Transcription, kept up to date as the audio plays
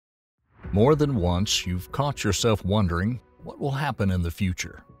More than once, you've caught yourself wondering what will happen in the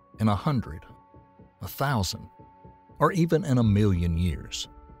future, in 100, 1,000, or even in 1,000,000 years.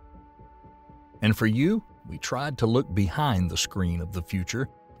 And for you, we tried to look behind the screen of the future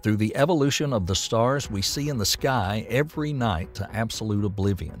through the evolution of the stars we see in the sky every night to absolute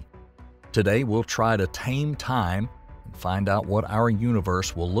oblivion. Today, we'll try to tame time and find out what our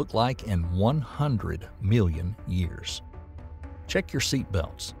universe will look like in 100 million years. Check your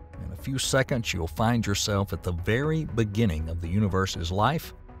seatbelts. In a few seconds, you'll find yourself at the very beginning of the universe's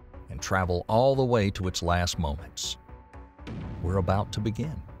life and travel all the way to its last moments. We're about to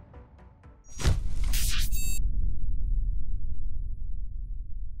begin.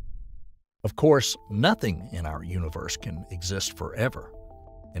 Of course, nothing in our universe can exist forever.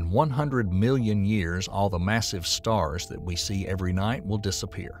 In 100 million years, all the massive stars that we see every night will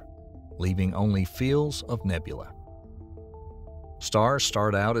disappear, leaving only fields of nebula. Stars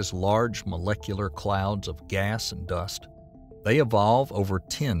start out as large molecular clouds of gas and dust. They evolve over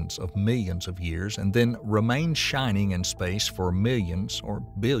tens of millions of years and then remain shining in space for millions or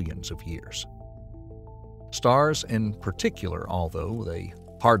billions of years. Stars in particular, although they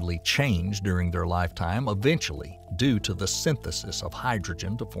hardly change during their lifetime, eventually, due to the synthesis of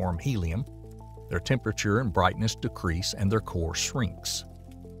hydrogen to form helium, their temperature and brightness decrease and their core shrinks.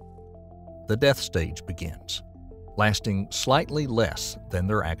 The death stage begins, lasting slightly less than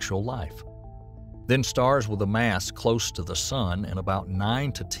their actual life. Then stars with a mass close to the Sun in about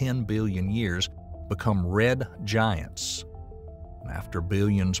 9 to 10 billion years become red giants. And after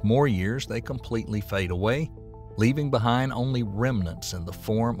billions more years, they completely fade away, leaving behind only remnants in the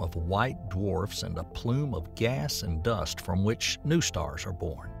form of white dwarfs and a plume of gas and dust from which new stars are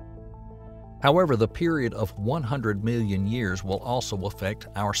born. However, the period of 100 million years will also affect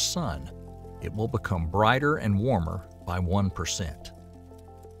our Sun. It will become brighter and warmer by 1%.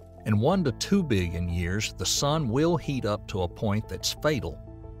 In 1 to 2 billion years, the Sun will heat up to a point that's fatal.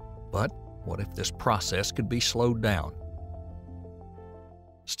 But what if this process could be slowed down?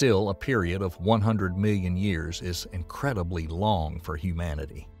 Still, a period of 100 million years is incredibly long for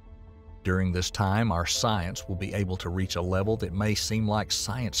humanity. During this time, our science will be able to reach a level that may seem like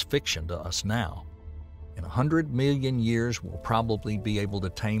science fiction to us now. In 100 million years, we'll probably be able to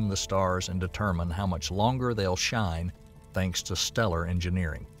tame the stars and determine how much longer they'll shine thanks to stellar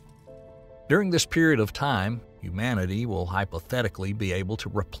engineering. During this period of time, humanity will hypothetically be able to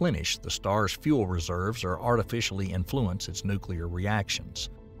replenish the star's fuel reserves or artificially influence its nuclear reactions.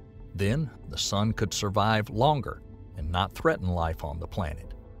 Then, the Sun could survive longer and not threaten life on the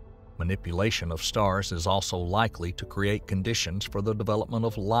planet. Manipulation of stars is also likely to create conditions for the development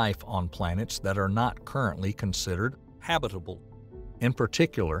of life on planets that are not currently considered habitable. In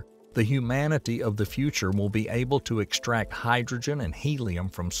particular, the humanity of the future will be able to extract hydrogen and helium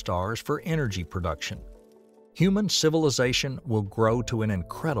from stars for energy production. Human civilization will grow to an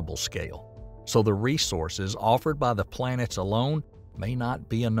incredible scale, so the resources offered by the planets alone may not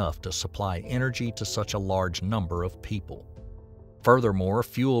be enough to supply energy to such a large number of people. Furthermore,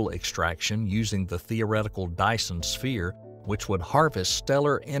 fuel extraction using the theoretical Dyson sphere, which would harvest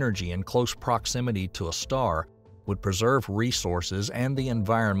stellar energy in close proximity to a star, would preserve resources and the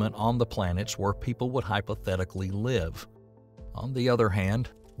environment on the planets where people would hypothetically live. On the other hand,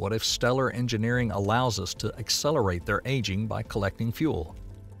 what if stellar engineering allows us to accelerate their aging by collecting fuel?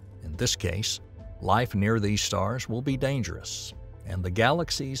 In this case, life near these stars will be dangerous, and the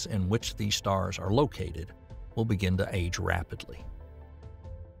galaxies in which these stars are located will begin to age rapidly.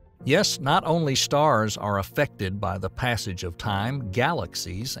 Yes, not only stars are affected by the passage of time,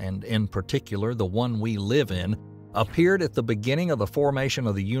 galaxies, and in particular the one we live in, appeared at the beginning of the formation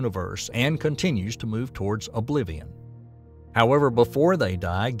of the universe and continues to move towards oblivion. However, before they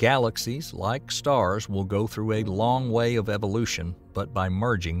die, galaxies, like stars, will go through a long way of evolution, but by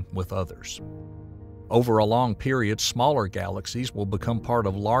merging with others. Over a long period, smaller galaxies will become part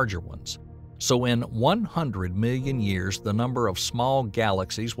of larger ones. So in 100 million years, the number of small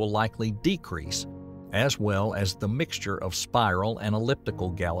galaxies will likely decrease, as well as the mixture of spiral and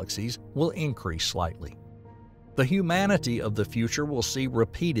elliptical galaxies will increase slightly. The humanity of the future will see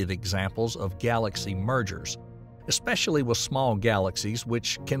repeated examples of galaxy mergers, especially with small galaxies,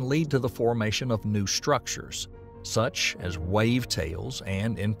 which can lead to the formation of new structures, such as wave tails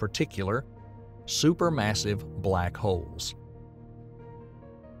and, in particular, supermassive black holes.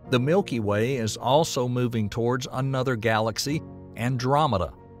 The Milky Way is also moving towards another galaxy,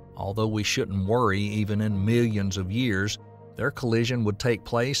 Andromeda. Although we shouldn't worry even in millions of years, their collision would take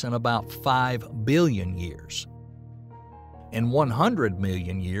place in about 5 billion years. In 100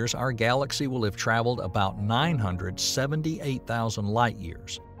 million years, our galaxy will have traveled about 978,000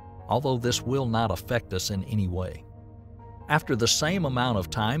 light-years. although this will not affect us in any way. After the same amount of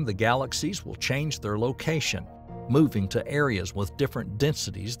time, the galaxies will change their location, moving to areas with different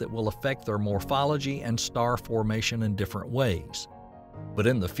densities that will affect their morphology and star formation in different ways. But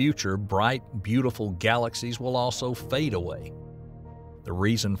in the future, bright, beautiful galaxies will also fade away. The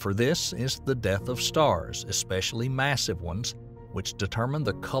reason for this is the death of stars, especially massive ones, which determine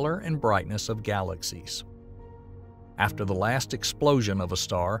the color and brightness of galaxies. After the last explosion of a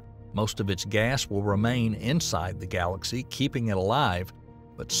star, most of its gas will remain inside the galaxy, keeping it alive,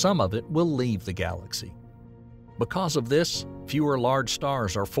 but some of it will leave the galaxy. Because of this, fewer large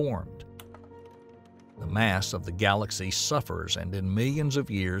stars are formed. The mass of the galaxy suffers, and in millions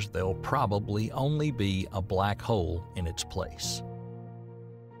of years there'll probably only be a black hole in its place.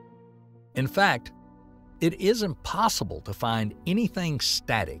 In fact, it is impossible to find anything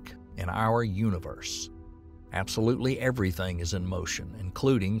static in our universe. Absolutely everything is in motion,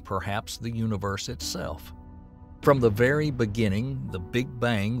 including perhaps the universe itself. From the very beginning, the Big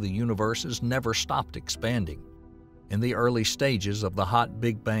Bang, the universe has never stopped expanding. In the early stages of the hot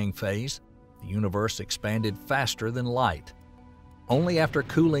Big Bang phase, the universe expanded faster than light. Only after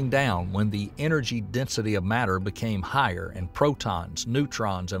cooling down, when the energy density of matter became higher and protons,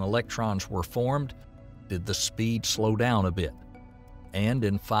 neutrons, and electrons were formed, did the speed slow down a bit. And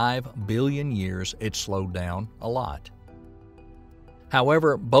in 5 billion years, it slowed down a lot.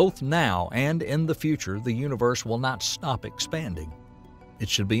 However, both now and in the future, the universe will not stop expanding. It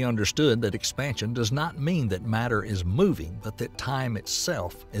should be understood that expansion does not mean that matter is moving, but that time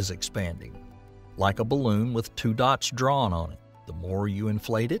itself is expanding. Like a balloon with 2 dots drawn on it. The more you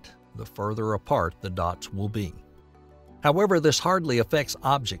inflate it, the further apart the dots will be. However, this hardly affects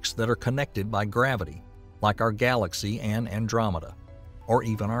objects that are connected by gravity, like our galaxy and Andromeda, or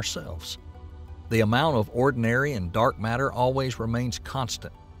even ourselves. The amount of ordinary and dark matter always remains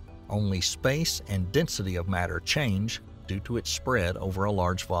constant. Only space and density of matter change due to its spread over a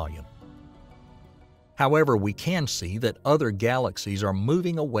large volume. However, we can see that other galaxies are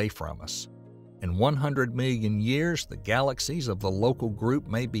moving away from us. In 100 million years, the galaxies of the local group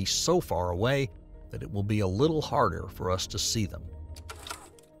may be so far away that it will be a little harder for us to see them.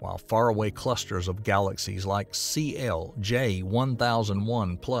 While faraway clusters of galaxies like CL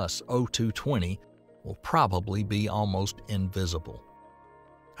J1001 plus O220 will probably be almost invisible.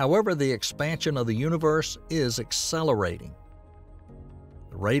 However, the expansion of the universe is accelerating.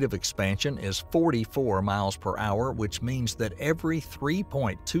 The rate of expansion is 44 miles per hour, which means that every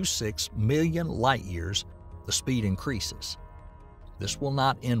 3.26 million light years, the speed increases. This will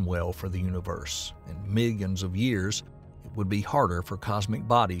not end well for the universe. In millions of years, it would be harder for cosmic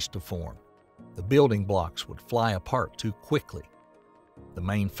bodies to form. The building blocks would fly apart too quickly. The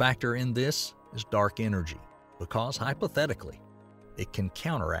main factor in this is dark energy, because hypothetically, it can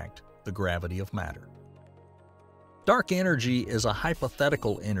counteract the gravity of matter. Dark energy is a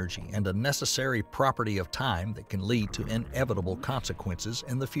hypothetical energy and a necessary property of time that can lead to inevitable consequences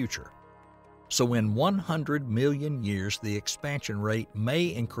in the future. So in 100 million years, the expansion rate may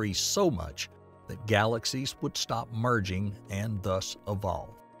increase so much that galaxies would stop merging and thus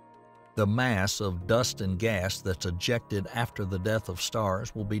evolve. The mass of dust and gas that's ejected after the death of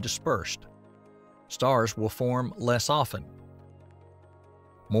stars will be dispersed. Stars will form less often.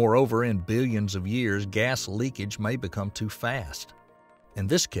 Moreover, in billions of years, gas leakage may become too fast. In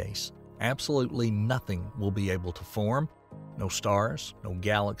this case, absolutely nothing will be able to form. No stars, no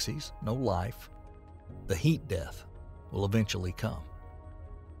galaxies, no life. The heat death will eventually come.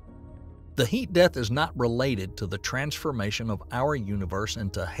 The heat death is not related to the transformation of our universe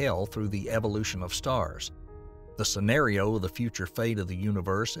into hell through the evolution of stars. The scenario of the future fate of the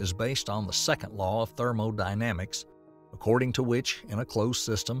universe is based on the second law of thermodynamics, according to which, in a closed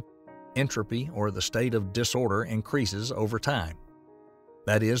system, entropy, or the state of disorder, increases over time.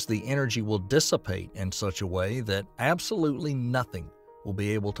 That is, the energy will dissipate in such a way that absolutely nothing will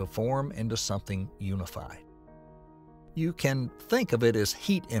be able to form into something unified. You can think of it as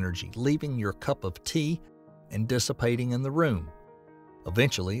heat energy leaving your cup of tea and dissipating in the room.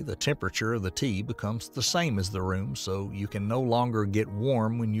 Eventually, the temperature of the tea becomes the same as the room, so you can no longer get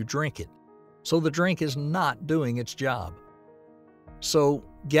warm when you drink it. So the drink is not doing its job. So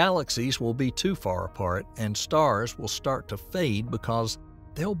galaxies will be too far apart and stars will start to fade because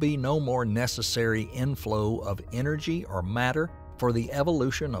there'll be no more necessary inflow of energy or matter for the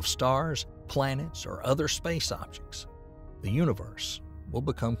evolution of stars, planets, or other space objects. The universe will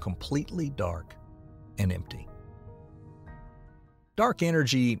become completely dark and empty. Dark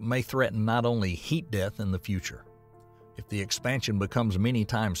energy may threaten not only heat death in the future. If the expansion becomes many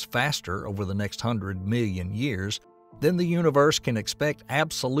times faster over the next 100 million years, then the universe can expect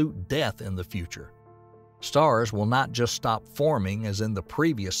absolute death in the future. Stars will not just stop forming as in the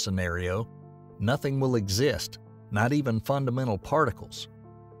previous scenario, nothing will exist, not even fundamental particles.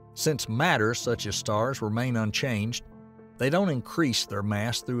 Since matter, such as stars, remain unchanged, they don't increase their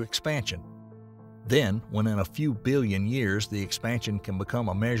mass through expansion. Then, when in a few billion years the expansion can become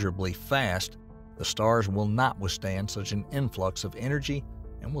immeasurably fast, the stars will not withstand such an influx of energy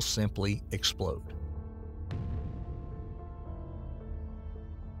and will simply explode.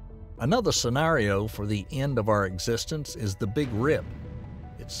 Another scenario for the end of our existence is the Big Rip.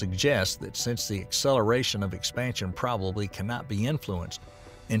 It suggests that since the acceleration of expansion probably cannot be influenced,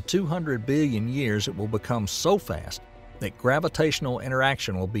 in 200 billion years it will become so fast that gravitational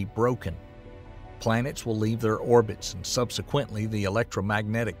interaction will be broken. Planets will leave their orbits, and subsequently the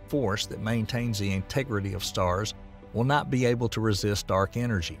electromagnetic force that maintains the integrity of stars will not be able to resist dark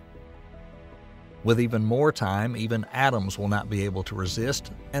energy. With even more time, even atoms will not be able to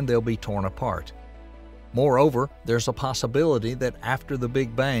resist, and they'll be torn apart. Moreover, there's a possibility that after the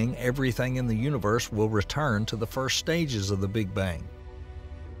Big Bang, everything in the universe will return to the first stages of the Big Bang.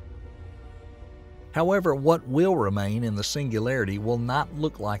 However, what will remain in the singularity will not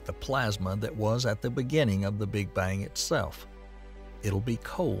look like the plasma that was at the beginning of the Big Bang itself. It'll be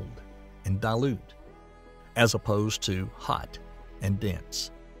cold and dilute, as opposed to hot and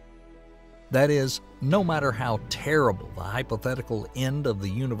dense. That is, no matter how terrible the hypothetical end of the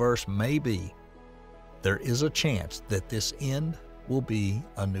universe may be, there is a chance that this end will be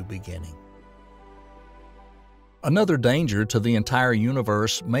a new beginning. Another danger to the entire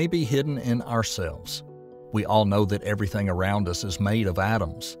universe may be hidden in ourselves. We all know that everything around us is made of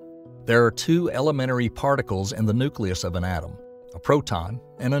atoms. There are two elementary particles in the nucleus of an atom, a proton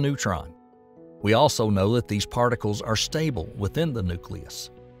and a neutron. We also know that these particles are stable within the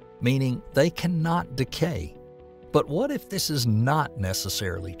nucleus, meaning they cannot decay. But what if this is not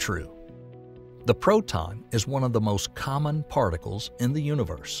necessarily true? The proton is one of the most common particles in the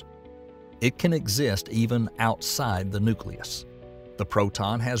universe. It can exist even outside the nucleus. The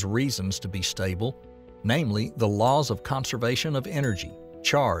proton has reasons to be stable, namely the laws of conservation of energy,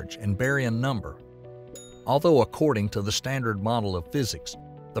 charge, and baryon number. Although according to the standard model of physics,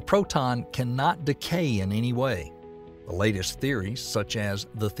 the proton cannot decay in any way. The latest theories, such as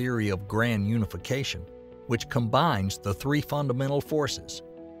the theory of grand unification, which combines the three fundamental forces,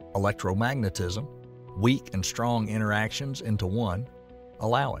 electromagnetism, weak and strong interactions into one,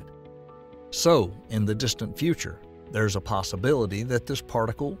 allow it. So, in the distant future, there's a possibility that this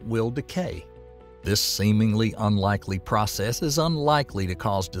particle will decay. This seemingly unlikely process is unlikely to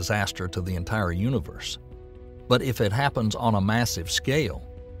cause disaster to the entire universe. But if it happens on a massive scale,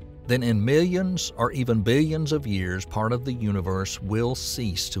 then in millions or even billions of years, part of the universe will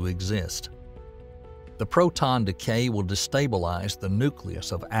cease to exist. The proton decay will destabilize the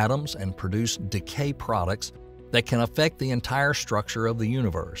nucleus of atoms and produce decay products that can affect the entire structure of the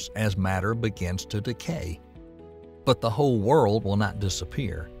universe as matter begins to decay. But the whole world will not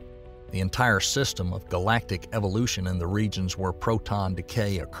disappear. The entire system of galactic evolution in the regions where proton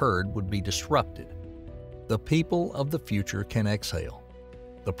decay occurred would be disrupted. The people of the future can exhale.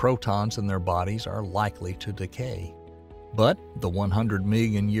 The protons in their bodies are likely to decay. But the 100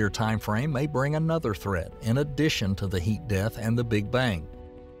 million year time frame may bring another threat in addition to the heat death and the Big Bang.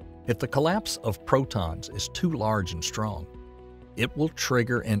 If the collapse of protons is too large and strong, it will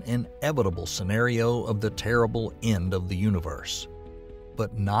trigger an inevitable scenario of the terrible end of the universe,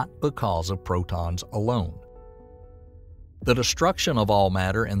 but not because of protons alone. The destruction of all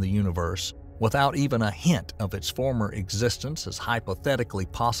matter in the universe, without even a hint of its former existence, is hypothetically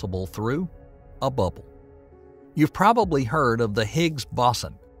possible through a bubble. You've probably heard of the Higgs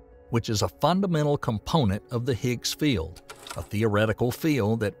boson, which is a fundamental component of the Higgs field, a theoretical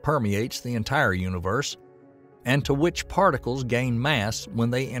field that permeates the entire universe, and to which particles gain mass when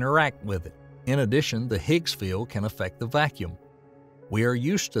they interact with it. In addition, the Higgs field can affect the vacuum. We are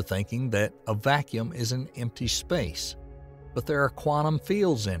used to thinking that a vacuum is an empty space, but there are quantum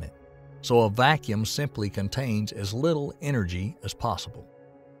fields in it, so a vacuum simply contains as little energy as possible.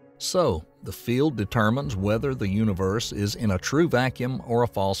 So, the field determines whether the universe is in a true vacuum or a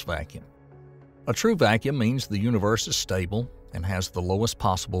false vacuum. A true vacuum means the universe is stable and has the lowest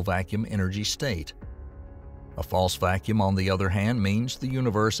possible vacuum energy state. A false vacuum, on the other hand, means the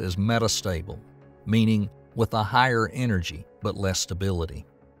universe is metastable, meaning with a higher energy but less stability.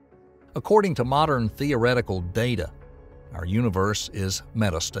 According to modern theoretical data, our universe is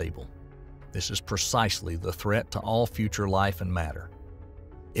metastable. This is precisely the threat to all future life and matter.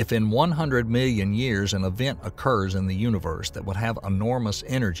 If in 100 million years an event occurs in the universe that would have enormous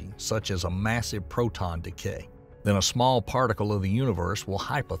energy, such as a massive proton decay, then a small particle of the universe will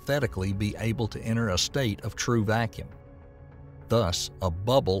hypothetically be able to enter a state of true vacuum. Thus, a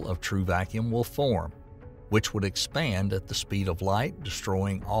bubble of true vacuum will form, which would expand at the speed of light,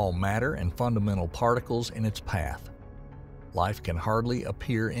 destroying all matter and fundamental particles in its path. Life can hardly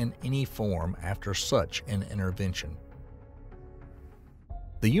appear in any form after such an intervention.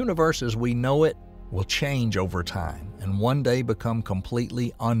 The universe as we know it will change over time and one day become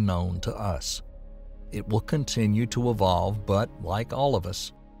completely unknown to us. It will continue to evolve, but like all of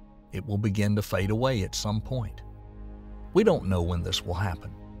us, it will begin to fade away at some point. We don't know when this will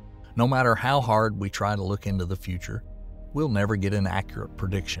happen. No matter how hard we try to look into the future, we'll never get an accurate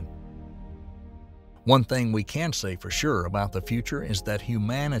prediction. One thing we can say for sure about the future is that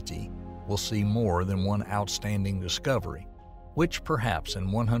humanity will see more than one outstanding discovery, which perhaps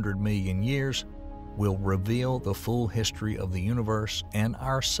in 100 million years will reveal the full history of the universe and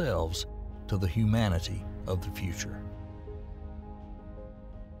ourselves to the humanity of the future.